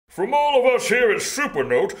From all of us here at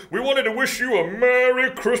SuperNote, we wanted to wish you a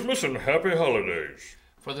Merry Christmas and Happy Holidays.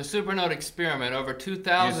 For the SuperNote experiment, over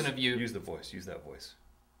 2,000 of you... Use the voice, use that voice.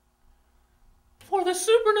 For the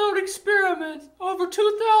SuperNote experiment, over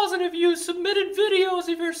 2,000 of you submitted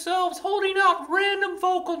videos of yourselves holding out random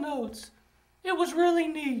vocal notes. It was really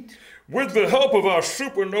neat. With the help of our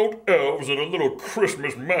SuperNote elves and a little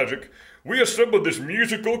Christmas magic, we assembled this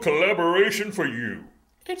musical collaboration for you.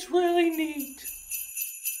 It's really neat.